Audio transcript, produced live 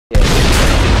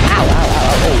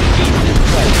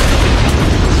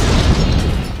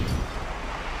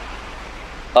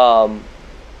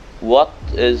What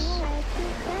is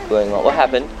going on? What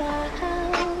happened?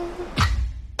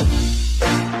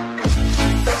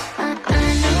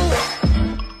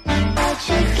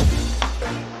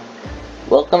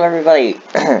 Welcome everybody.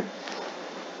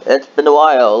 It's been a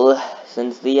while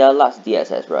since the last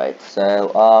DSS, right?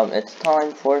 So it's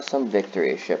time for some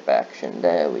victory ship action.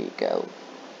 There we go.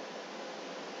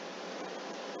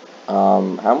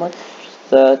 How much?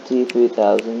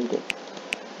 33,000.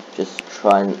 Just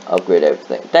try and upgrade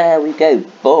everything. There we go.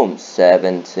 Boom.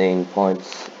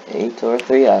 17.8 or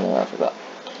 3. I don't know. I forgot.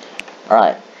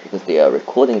 Alright, because the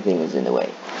recording thing is in the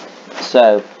way.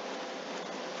 So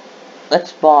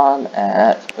let's spawn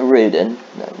at Rudin.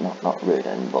 No, not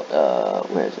Rudin, but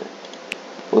where is it?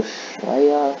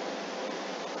 Ushuaia.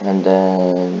 And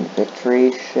then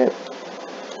victory ship.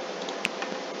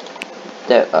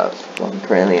 There, I'm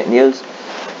currently at news.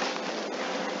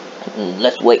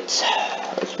 Let's wait.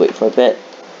 Let's wait for a bit.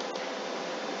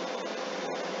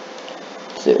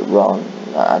 Is it Ron?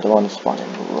 I don't want to spawn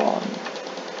in Ron.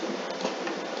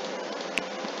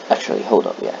 Actually, hold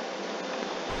up, yeah.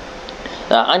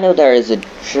 Now, I know there is a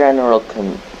general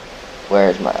where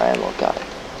is my ammo? Got it.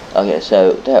 Okay,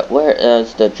 so where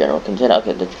is the general container?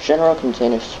 Okay, the general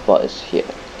container spot is here.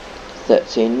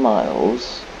 13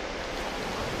 miles.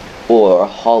 Or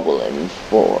Hobbling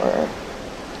for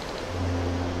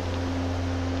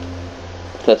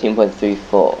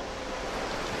 13.34.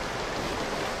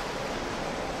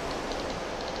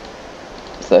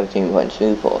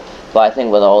 13.24. But I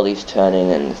think with all these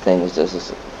turning and things, this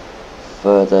is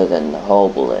further than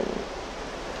Hobbling.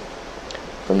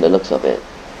 From the looks of it.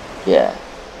 Yeah.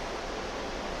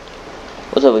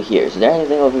 What's over here? Is there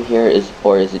anything over here?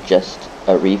 Or is it just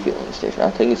a refueling station?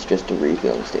 I think it's just a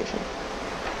refueling station.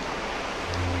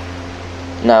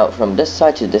 Now, from this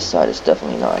side to this side is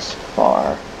definitely not as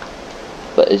far.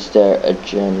 But is there a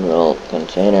general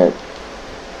container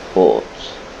port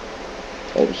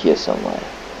over here somewhere?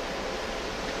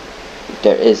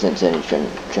 There isn't any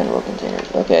general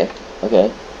containers. Okay, okay.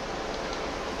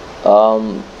 How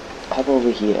about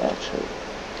over here actually?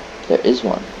 There is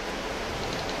one.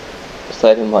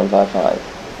 13.55.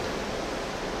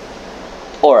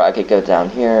 Or I could go down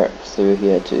here, through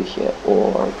here to here,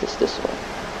 or just this way.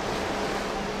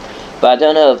 But I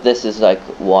don't know if this is like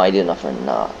wide enough or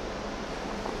not.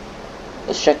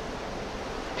 Let's check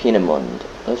Peenemund.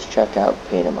 Let's check out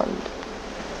Peenemund.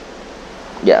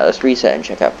 Yeah, let's reset and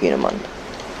check out Peenemund.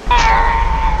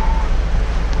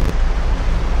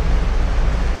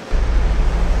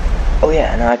 Oh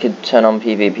yeah, now I could turn on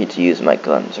PvP to use my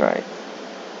guns, right?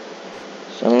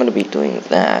 So I'm gonna be doing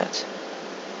that.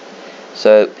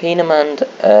 So Peenemund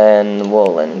and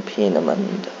Wallen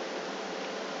Peenemund.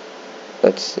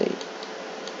 Let's see.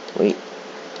 Wait.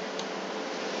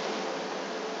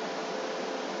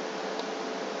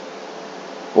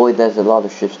 Boy, there's a lot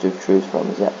of ships to choose from.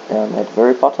 Is that down at the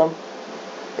very bottom?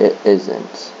 It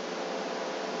isn't.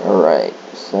 Alright,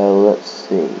 so let's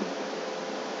see.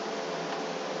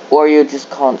 Or you just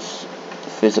can't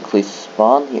physically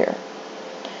spawn here.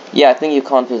 Yeah, I think you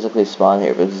can't physically spawn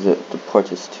here because the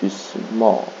port is too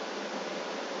small.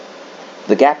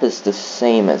 The gap is the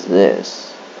same as this.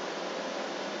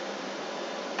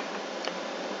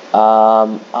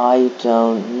 I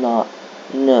don't not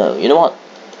know. You know what?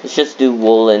 Let's just do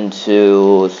wool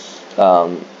into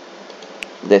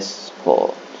this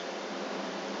port,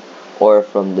 or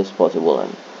from this port to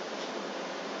woolen.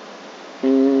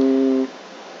 You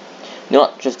know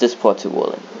what? Just this port to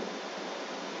woolen.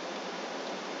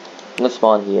 Let's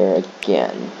spawn here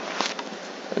again,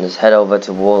 and let's head over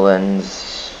to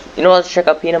Woolen's. You know what? Let's check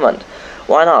out Peenemund.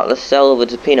 Why not? Let's sail over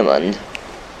to Peenemund.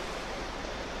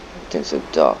 It's so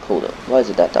dark. Hold up. Why is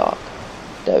it that dark?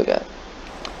 There we go.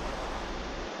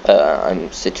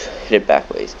 I'm situated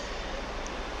backwards.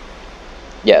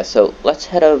 Yeah, so let's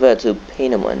head over to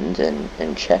Peenemund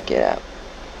and check it out.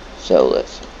 So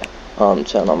let's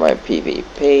turn on my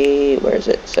PvP. Where is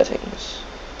it? Settings.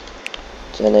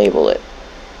 To enable it.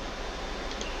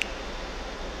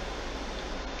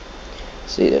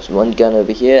 See, there's one gun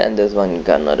over here and there's one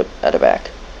gun at the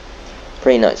back.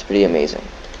 Pretty nice, pretty amazing.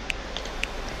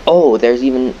 Oh, there's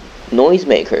even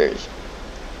noisemakers.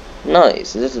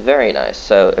 Nice, this is very nice.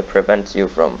 So it prevents you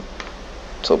from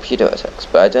torpedo attacks.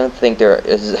 But I don't think there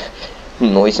is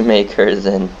noisemakers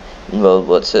in World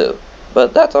War II.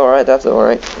 But that's alright, that's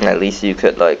alright. At least you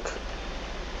could like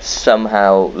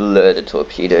somehow lure the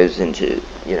torpedoes into,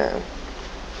 you know.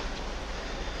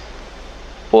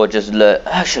 Or just lure.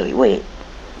 Actually, wait.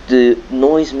 The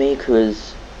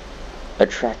noisemakers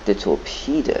attract the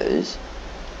torpedoes?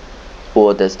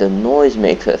 Or does the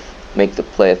noisemaker make the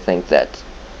player think that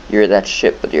you're that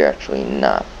ship, but you're actually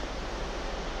not.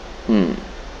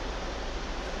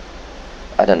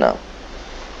 I don't know.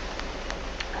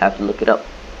 Have to look it up.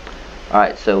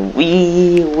 Alright, so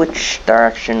which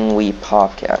direction we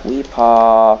park at? We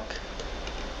dock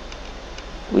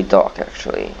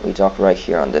actually. We dock right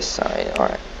here on this side.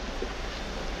 Alright.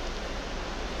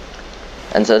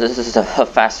 And so this is the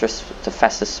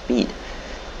fastest speed.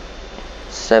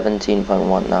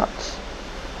 17.1 knots.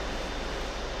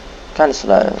 Kinda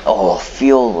slow. Oh,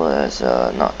 fuel was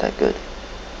not that good.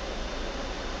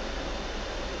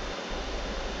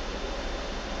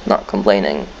 Not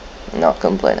complaining. Not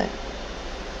complaining.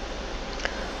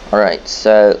 Alright,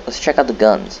 so let's check out the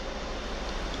guns.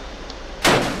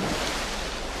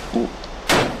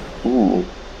 Ooh.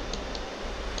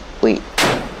 Wait.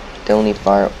 They only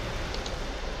fire.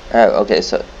 Oh, okay,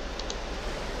 so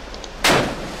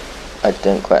I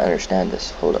don't quite understand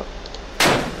this. Hold up.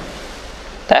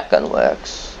 That gun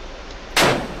works.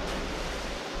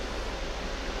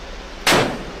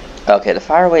 Okay, the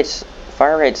fire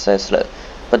rate says slow,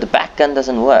 but the back gun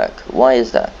doesn't work. Why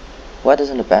is that? Why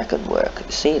doesn't the back gun work?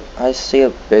 See, I see a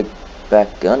big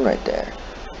back gun right there.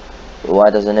 Why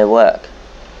doesn't it work?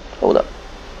 Hold up.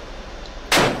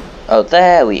 Oh,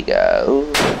 there we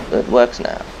go. It works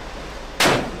now.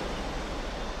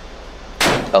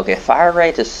 Okay, fire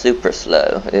rate is super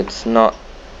slow. It's not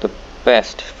the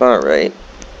best fire rate.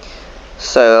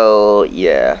 So,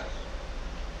 yeah.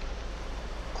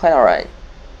 Quite alright.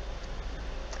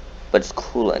 But it's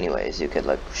cool anyways. You could,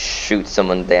 like, shoot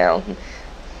someone down.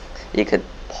 You could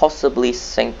possibly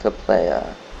sink a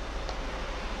player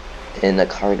in a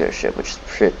cargo ship, which is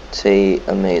pretty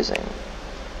amazing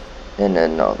in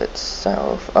and of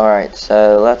itself. Alright,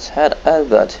 so let's head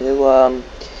over to,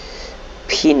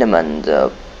 Peenemund.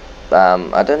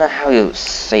 I don't know how you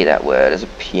say that word. Is it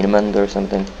Peenemund or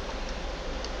something?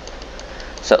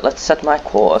 So let's set my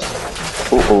course.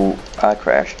 Oh, I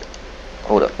crashed.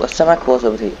 Hold up. Let's set my course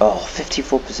over to. Oh,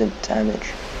 54%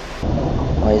 damage.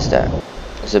 Why is that?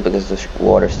 Is it because the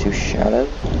water's too shallow?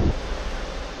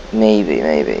 Maybe.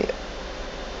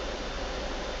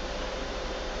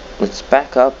 Let's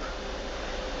back up.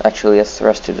 Actually, let's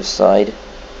thrust to the side,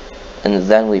 and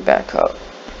then we back up.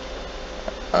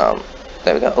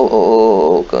 There we go.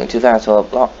 Oh, going too fast. Oh,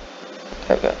 block.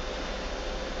 There we go.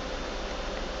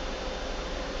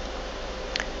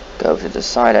 Go to the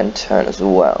side and turn as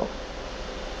well.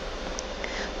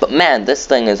 But man, this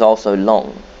thing is also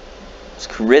long.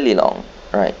 It's really long.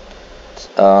 Right.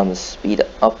 Speed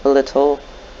up a little.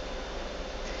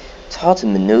 It's hard to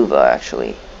maneuver,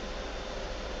 actually.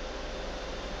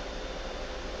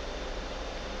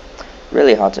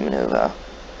 Really hard to maneuver.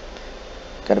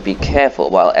 Gotta be careful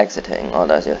while exiting,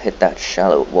 otherwise you'll hit that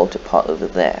shallow water part over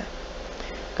there.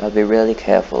 Gotta be really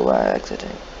careful while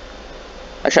exiting.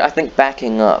 Actually, I think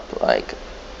backing up, like,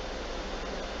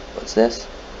 what's this?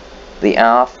 The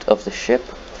aft of the ship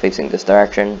facing this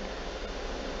direction,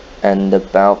 and the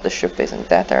bow of the ship facing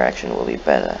that direction will be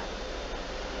better.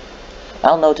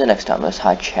 I'll note it next time. Let's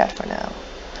hide chat for now.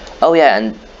 Oh yeah,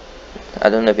 and I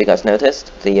don't know if you guys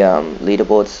noticed, the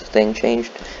leaderboards thing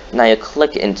changed. Now you could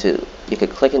click into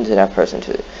that person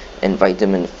to invite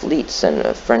them in fleets, send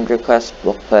a friend request,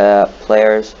 book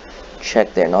players,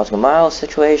 check their nautical miles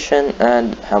situation,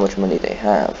 and how much money they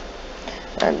have.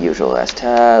 And usual as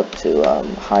tab to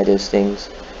hide those things.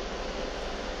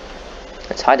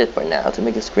 Let's hide it for now to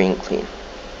make the screen clean.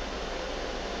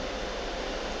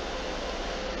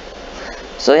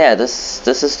 So yeah, this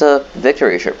is the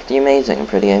victory ship. Pretty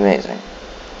amazing.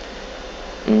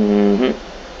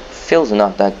 Feels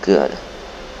not that good.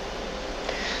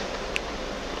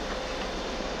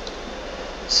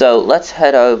 So let's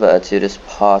head over to this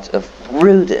part of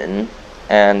Rudin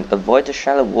and avoid the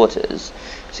shallow waters.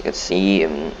 As you can see,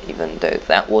 even though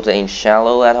that water ain't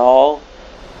shallow at all,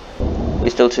 we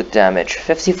still took damage.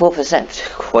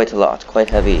 54%, quite a lot, quite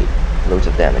heavy loads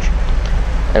of damage.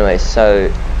 Anyway, so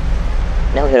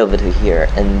now we head over to here,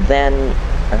 and then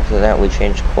after that we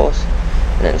change course,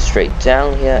 and then straight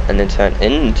down here, and then turn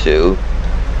into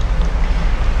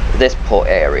this port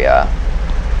area.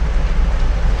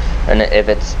 And if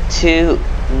it's too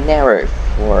narrow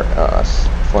for us,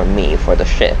 for me, for the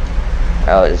ship,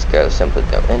 I'll just simply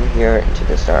go in here, into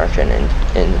this direction,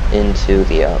 and into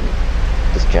the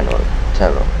this general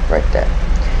tunnel right there.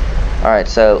 Alright,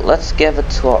 so let's give a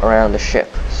tour around the ship.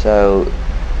 So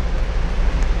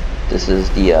this is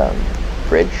the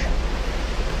bridge.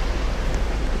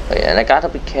 Oh, yeah, and I gotta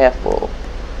be careful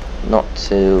not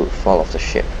to fall off the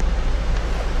ship.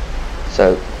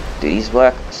 So do these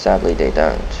work? Sadly they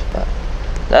don't, but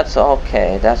that's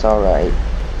okay, that's alright.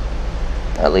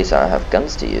 At least I have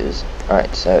guns to use.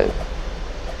 Alright, so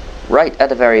right at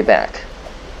the very back.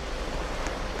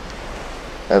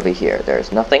 Over here,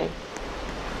 there's nothing.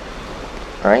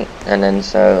 Alright, and then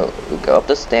so we go up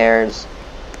the stairs.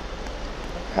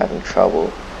 Having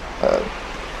trouble. Uh-oh.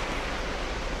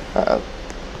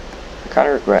 I kind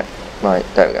of regret my...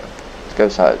 There we go. Let's go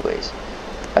sideways.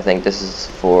 I think this is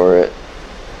for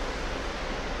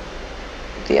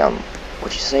the,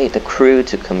 what you say, the crew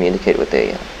to communicate with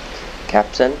the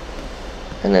captain.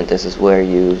 And then this is where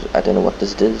you... I don't know what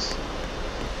this is.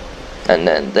 And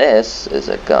then this is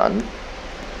a gun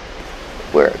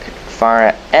where it could fire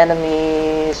at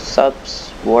enemies,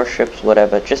 subs, warships,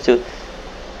 whatever, just to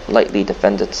lightly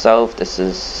defend itself. This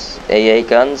is AA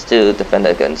guns to defend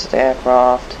against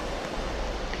aircraft.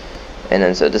 And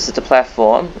then so this is the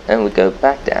platform, and we go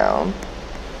back down.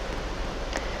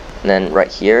 And then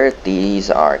right here, these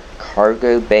are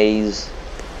cargo bays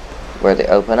where they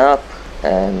open up,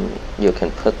 and you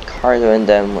can put cargo in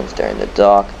them once they're in the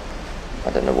dock.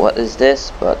 I don't know what is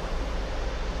this, but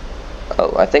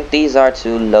oh, I think these are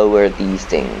to lower these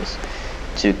things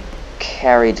to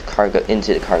carry the cargo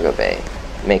into the cargo bay.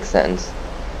 Makes sense.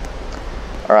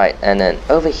 Alright, and then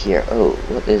over here, oh,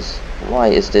 why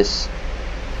is this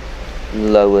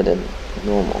lower than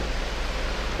normal?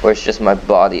 Or it's just my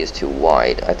body is too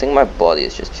wide. I think my body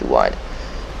is just too wide.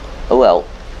 Oh well.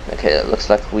 Okay, it looks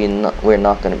like we're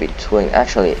not going to be doing.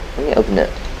 Actually, let me open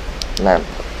it. Lamp.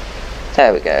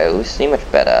 There we go. We see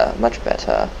much better. Much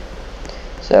better.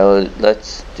 So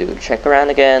let's do check around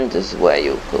again. This is where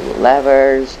you pull the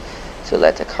levers to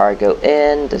let the cargo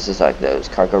in. This is like those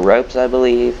cargo ropes, I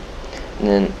believe. And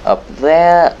then up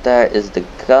there is the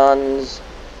guns.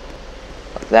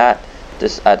 Like that.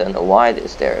 This, I don't know why.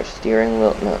 Is there a steering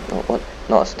wheel? No, what?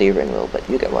 Not a steering wheel, but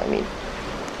you get what I mean.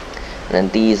 And then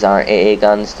these are AA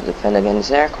guns to defend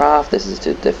against aircraft. This is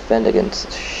to defend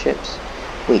against ships.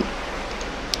 Wait,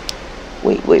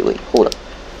 hold up.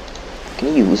 Can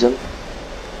you use them?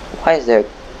 Why is there a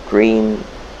green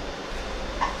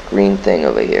thing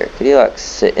over here? Could you like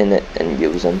sit in it and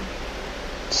use them?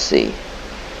 Let's see.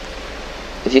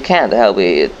 If you can, that'll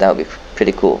be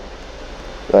pretty cool.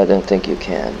 But I don't think you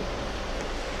can.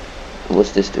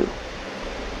 What's this do?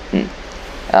 I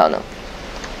don't know.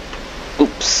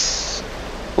 Oops.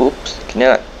 Can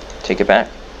you take it back?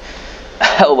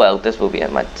 Oh well, this will be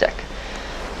in my deck.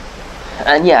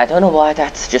 And yeah, I don't know why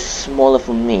that's just smaller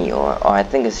for me, or I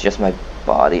think it's just my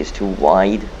body is too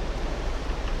wide.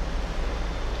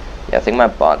 Yeah, I think my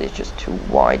body is just too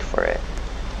wide for it.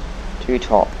 Too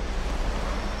tall.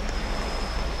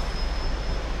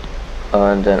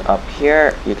 And then up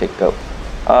here, you could go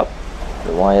up.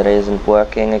 Why it isn't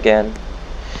working again?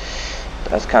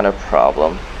 That's kind of a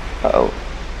problem. Uh-oh.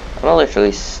 I'm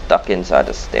literally stuck inside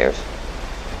the stairs.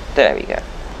 There we go.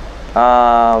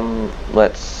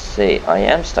 Let's see. I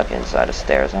am stuck inside the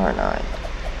stairs, aren't I?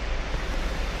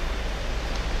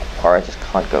 Or I just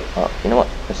can't go up. You know what?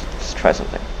 Let's try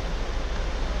something.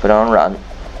 Put on run.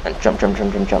 And jump.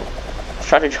 Let's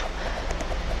try to jump.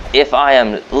 If I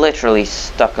am literally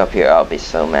stuck up here, I'll be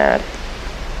so mad.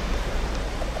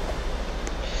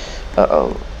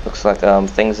 Uh-oh. Looks like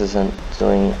things isn't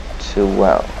doing too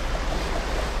well.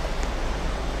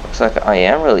 Looks like I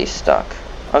am really stuck.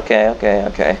 Okay.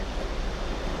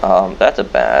 That's a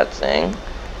bad thing.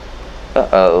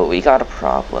 Uh-oh, we got a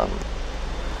problem.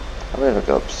 I better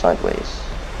go up sideways.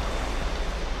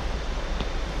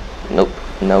 Nope,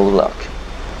 no luck.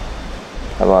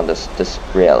 How about this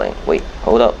railing? Wait,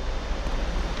 hold up.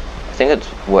 I think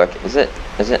it's working. Is it?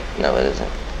 No, it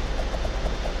isn't.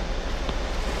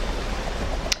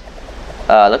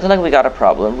 Looks like we got a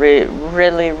problem.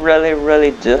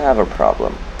 Really do have a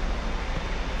problem.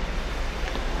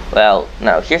 Well,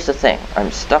 now here's the thing.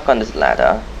 I'm stuck on this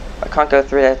ladder. I can't go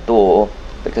through that door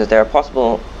because there are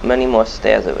possible many more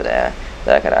stairs over there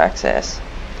that I could access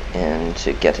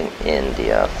into getting in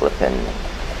the flippin'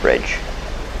 bridge.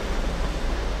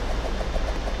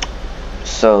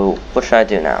 So what should I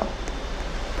do now?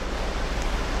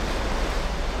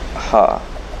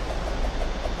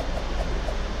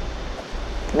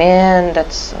 Man,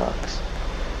 that sucks.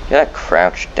 You gotta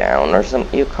crouch down or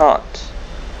something. You can't.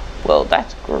 Well,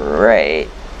 that's great.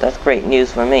 That's great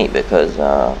news for me because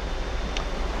I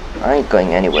ain't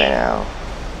going anywhere now.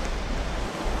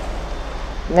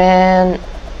 Man,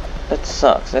 that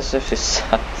sucks. That seriously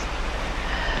sucks.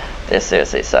 This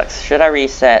seriously sucks. Should I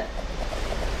reset?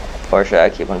 Or should I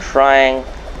keep on trying?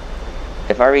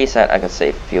 If I reset, I could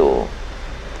save fuel.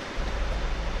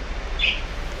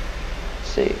 Let's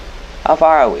see. How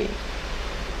far are we?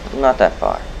 Not that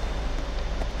far.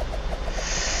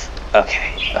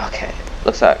 Okay.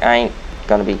 Looks like I ain't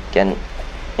gonna be getting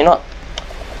You know what?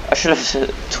 I should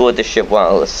have toured the ship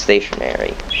while it was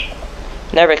stationary.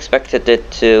 Never expected it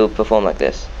to perform like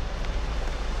this.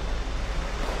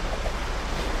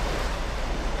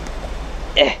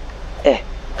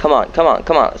 Come on,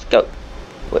 let's go.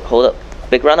 Wait, hold up.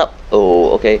 Big run up.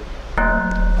 Oh, okay.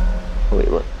 Wait,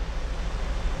 what?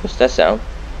 What's that sound?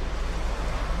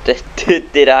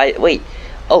 Did I? Wait.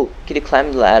 Oh, can you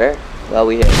climb the ladder while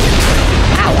we hit? Ow,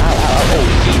 ow, ow, oh,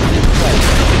 Jesus Christ.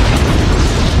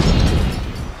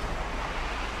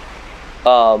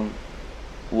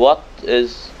 What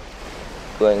is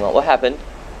going on? What happened?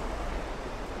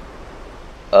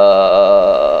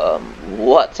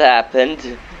 What's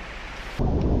happened?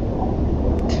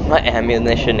 Did my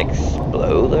ammunition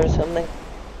explode or something?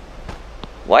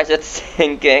 Why is it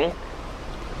sinking?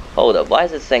 Hold up, why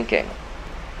is it sinking?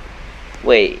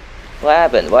 Wait, what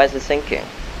happened? Why is it sinking?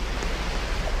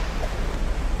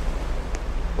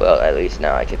 Well, at least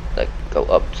now I could like go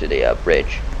up to the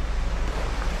bridge.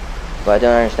 But I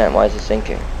don't understand, why is it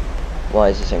sinking? Why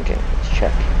is it sinking? Let's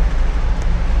check.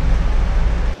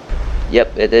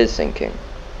 Yep, it is sinking.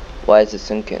 Why is it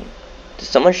sinking? Did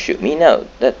someone shoot me? No,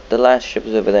 that the last ship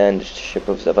is over there and the ship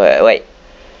was over there. Wait.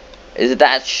 Is it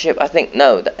that ship? I think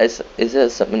no. Is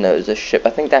it something? No, it's a ship. I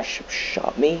think that ship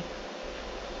shot me.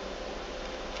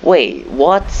 Wait,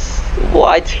 what?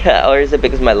 What? Or is it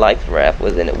because my life raft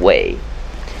was in a way?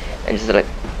 And just like,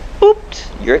 oops,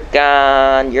 you're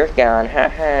gone,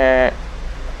 haha.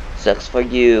 Sucks for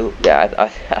you. Yeah,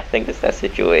 I think it's that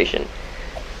situation.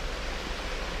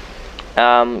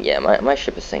 Yeah, my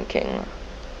ship is sinking.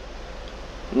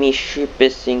 Me ship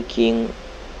is sinking.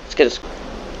 Let's get a.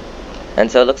 And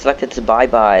so it looks like it's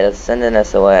bye-bye. Let's send an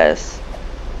SOS.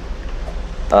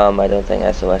 I don't think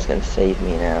SOS can save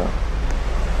me now.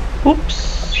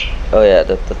 Oops. Oh yeah,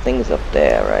 the thing's up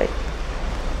there, right?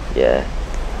 Yeah.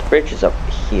 The bridge is up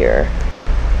here.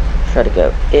 Try to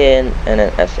go in, and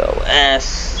then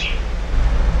SOS.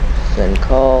 Send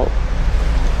call.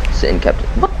 Send captain.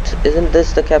 What? Isn't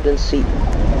this the captain's seat?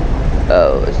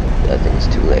 Oh, I think it's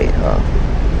too late, huh?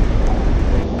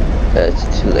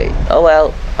 It's too late. Oh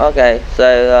well. Okay,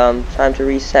 so time to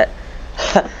reset.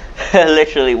 I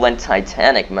literally went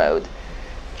Titanic mode.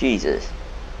 Jesus.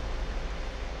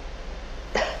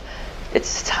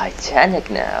 It's Titanic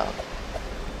now.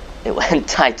 It went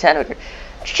Titanic.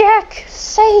 Jack,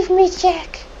 save me,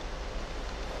 Jack.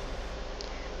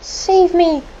 Save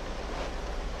me.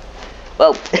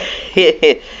 Well,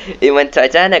 it went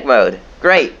Titanic mode.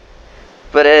 Great.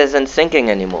 But it isn't sinking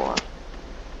anymore.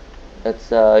 Let's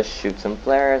shoot some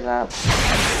flares out.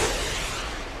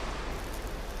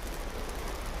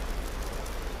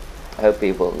 I hope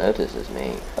people notices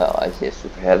me. Oh, I see a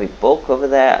super heavy bulk over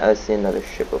there. I see another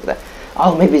ship over there.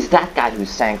 Oh, maybe it's that guy who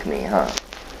sank me, huh?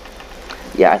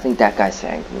 Yeah, I think that guy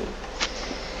sank me.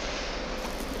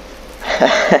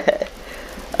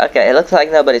 Okay, it looks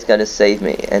like nobody's gonna save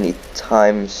me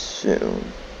anytime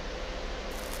soon.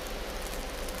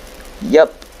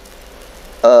 Yep.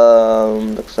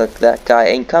 Looks like that guy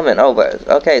ain't coming over.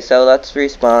 Okay, so let's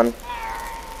respawn.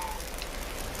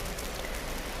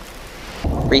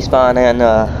 Respawn and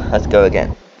let's go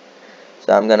again.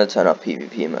 So I'm gonna turn off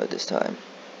PvP mode this time.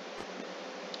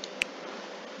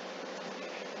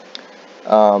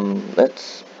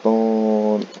 Let's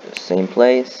spawn same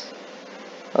place.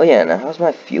 Oh yeah, now how's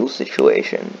my fuel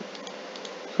situation?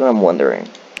 That's what I'm wondering.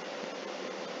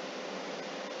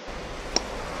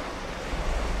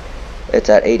 It's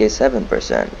at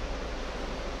 87%.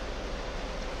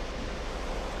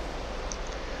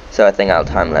 So I think I'll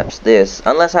time-lapse this.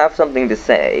 Unless I have something to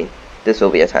say, this will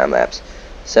be a time-lapse.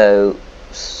 So,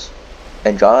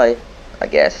 enjoy, I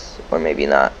guess. Or maybe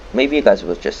not. Maybe you guys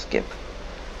will just skip.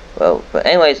 Well, but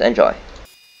anyways, enjoy.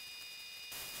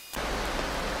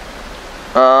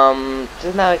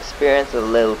 Just now experienced a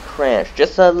little crash.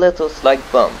 Just a little slight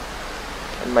bump.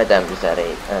 And my damage is at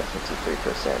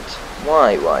 53%.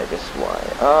 Why, just why?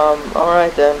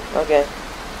 Alright then, okay.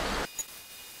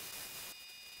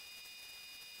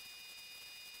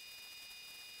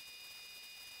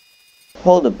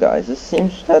 Hold up guys, it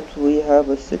seems that we have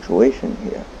a situation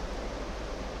here.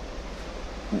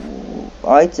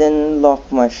 I didn't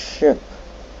lock my ship.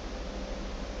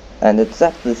 And the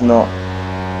depth is not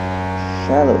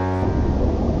shallow.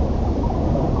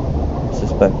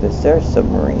 Suspect, is there a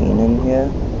submarine in here?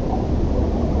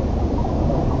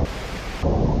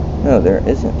 No, there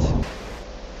isn't.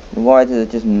 Why did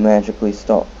it just magically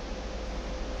stop?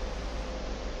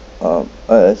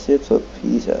 I see it's a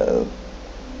piezo.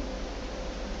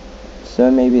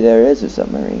 So maybe there is a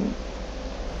submarine.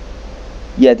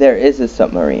 Yeah, there is a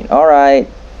submarine. Alright.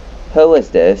 Who is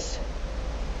this?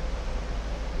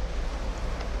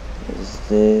 is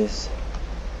this?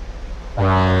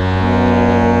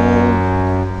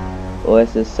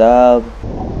 What's the sub?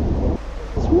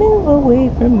 Just move away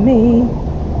from me.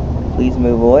 Please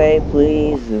move away,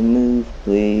 please. Move,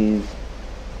 please.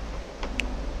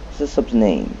 What's the sub's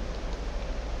name?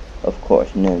 Of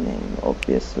course, no name,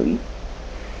 obviously.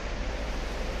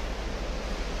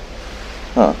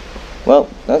 Huh. Well,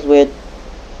 that's weird.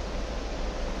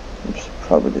 It's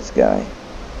probably this guy.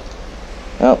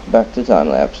 Oh, back to time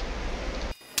lapse.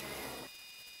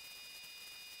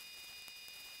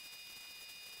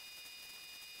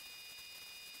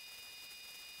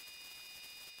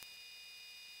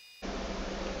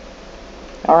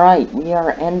 Alright, we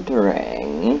are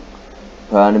entering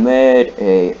Pyramid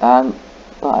A.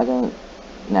 But I don't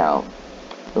now.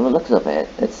 From the looks of it,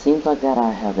 it seems like that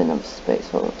I have enough space.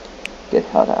 Hold, get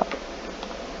hot up.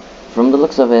 From the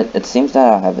looks of it, it seems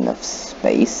that I have enough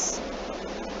space.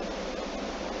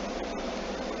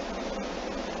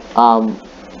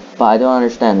 But I don't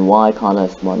understand why can't I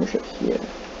spawn a ship here?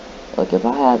 Like, if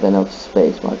I have enough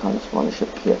space, why can't I spawn a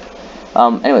ship here?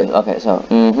 Anyways, okay, so,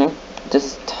 this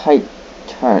is tight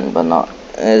turn, but not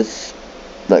as,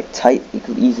 like, tight. You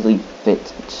could easily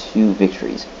fit 2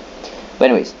 victories. But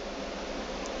anyways,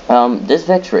 this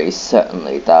victory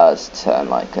certainly does turn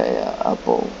like a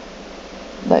bull.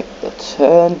 Like, the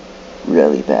turn,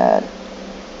 really bad.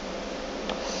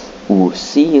 Ooh,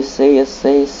 see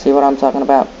what I'm talking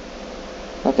about?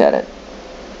 Look at it.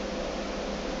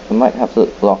 We might have to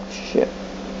block ship.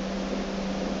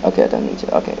 Okay, I don't need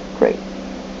to. Okay, great.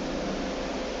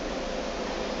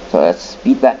 So let's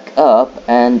speed back up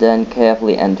and then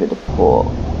carefully enter the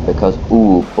pool. Because,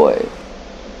 ooh boy,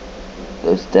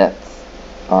 those depths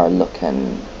are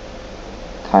looking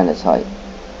kinda tight.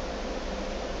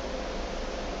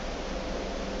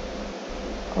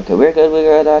 Okay, we're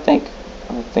good, I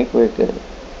think we're good.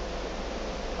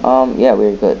 Yeah,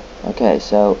 we're good. Okay,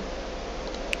 so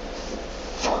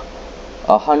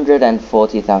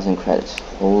 140,000 credits.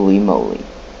 Holy moly.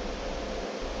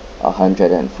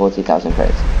 140,000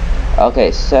 credits.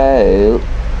 Okay, so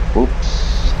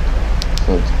oops.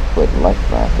 Let's quit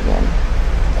life raft again.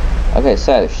 Okay,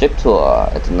 so ship tour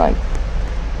at night.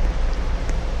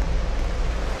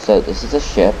 So this is a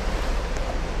ship.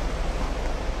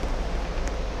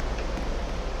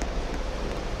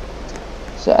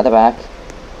 So at the back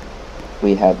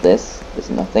we have this. There's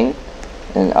nothing.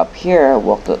 And up here,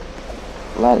 walk the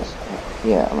ladders. Up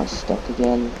here, am I stuck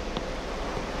again?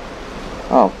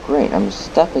 Oh great, I'm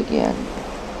stuck again.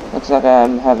 Looks like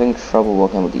I'm having trouble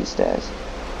walking with these stairs.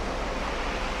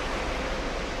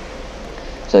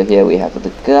 So here we have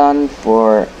the gun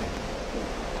for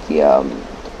the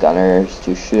gunners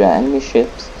to shoot at enemy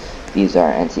ships. These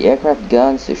are anti-aircraft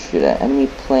guns to shoot at enemy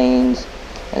planes.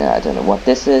 And I don't know what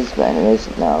this is, but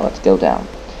anyways, now let's go down.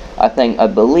 I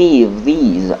believe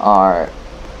these are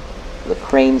the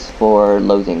cranes for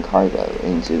loading cargo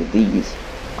into these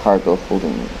cargo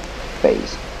holding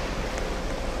bays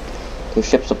to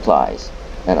ship supplies,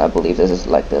 and I believe this is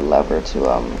like the lever to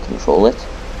control it.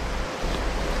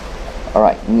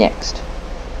 Alright, next.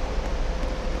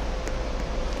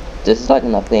 This is like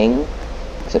nothing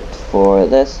except for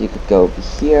this. You could go over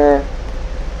here,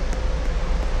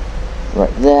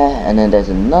 right there, and then there's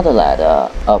another ladder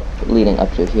up leading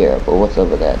up to here. But what's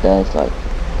over there? That's like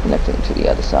connecting to the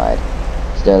other side.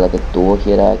 Is there like a door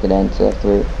here that I can enter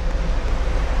through?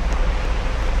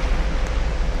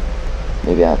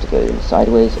 Maybe I have to go in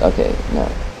sideways. Okay, no.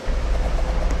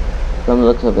 From the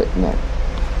looks of it, no.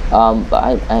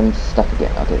 But I'm stuck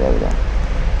again. Okay, there we go.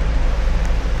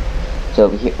 So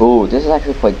over here, oh, this is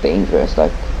actually quite dangerous.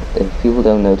 Like, if people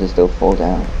don't notice, they'll fall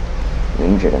down and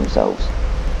injure themselves.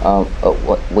 Oh,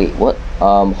 what? Wait, what?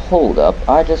 Hold up.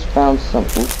 I just found some.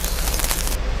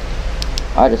 Oops.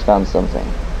 I just found something.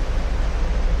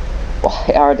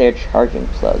 Why are there charging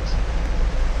plugs?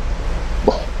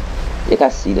 What? You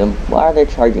guys see them? Why are there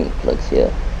charging plugs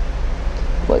here?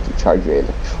 What, to charge your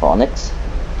electronics?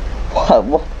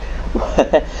 What?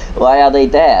 Why are they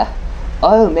there?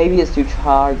 Oh, maybe it's to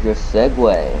charge your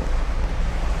Segway.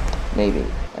 Maybe.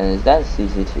 And is that a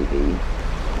CCTV?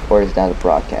 Or is that a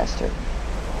broadcaster?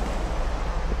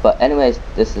 But anyways,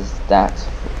 this is that.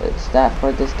 It's that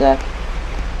for this deck.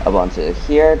 Up onto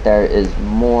here, there is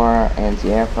more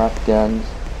anti-aircraft guns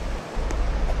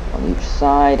on each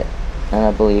side. And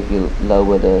I believe you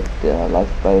lower the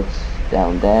lifeboats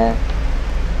down there.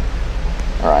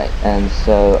 Alright, and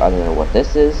so I don't know what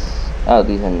this is. Oh,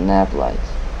 these are nav lights.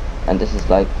 And this is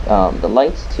like the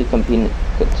lights to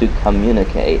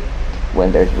communicate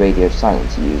when there's radio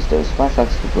silence. You use those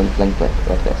flashlights to blink, blink, blink,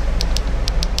 like this.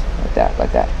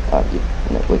 Like that.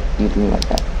 You do like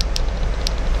that.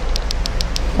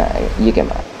 You get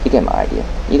my idea.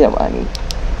 You get what I mean.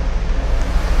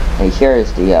 And here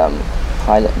is the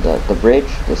pilot, the bridge.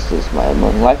 This is my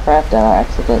own life raft that I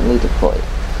accidentally deployed.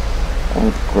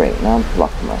 And great, now I'm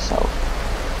blocking myself.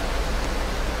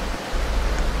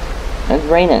 And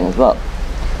it's raining as well.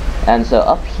 And so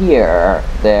up here,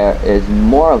 there is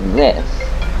more of this.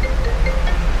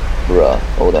 Bruh,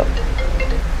 hold up.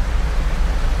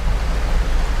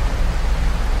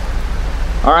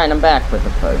 Alright, I'm back with the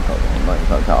phone call.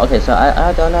 Okay, so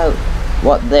I don't know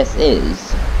what this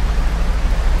is.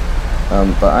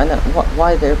 But I know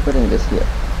why they're putting this here.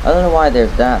 I don't know why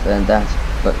there's that and that's,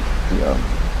 but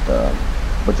the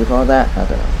what you call that? I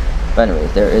don't know. But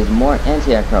anyways, there is more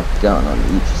anti-aircraft gun on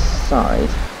each side.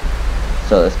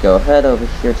 So let's go ahead over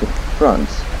here to the front.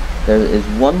 There is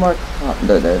one more.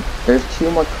 There's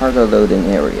two more cargo loading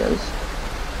areas,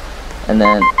 and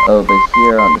then over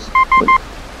here on this.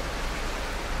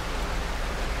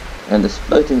 And this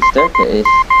floating staircase,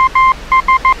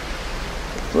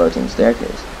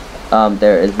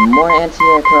 there is more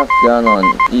anti-aircraft gun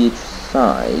on each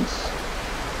side,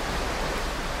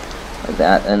 like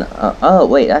that. And oh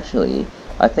wait, actually,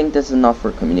 I think this is not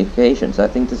for communications. I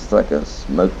think this is like a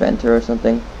smoke venter or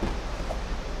something.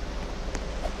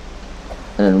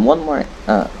 And then one more.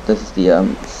 This is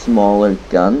the smaller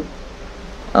gun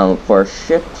for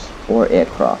ships or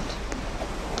aircraft.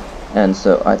 And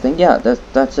so I think, yeah,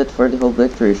 that's it for the whole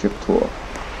victory ship tour.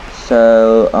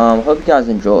 So hope you guys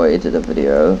enjoyed the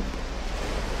video.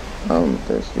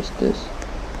 There's just this.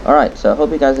 Alright, so I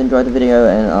hope you guys enjoyed the video,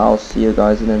 and I'll see you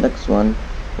guys in the next one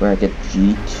where I get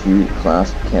G2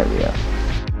 class carrier.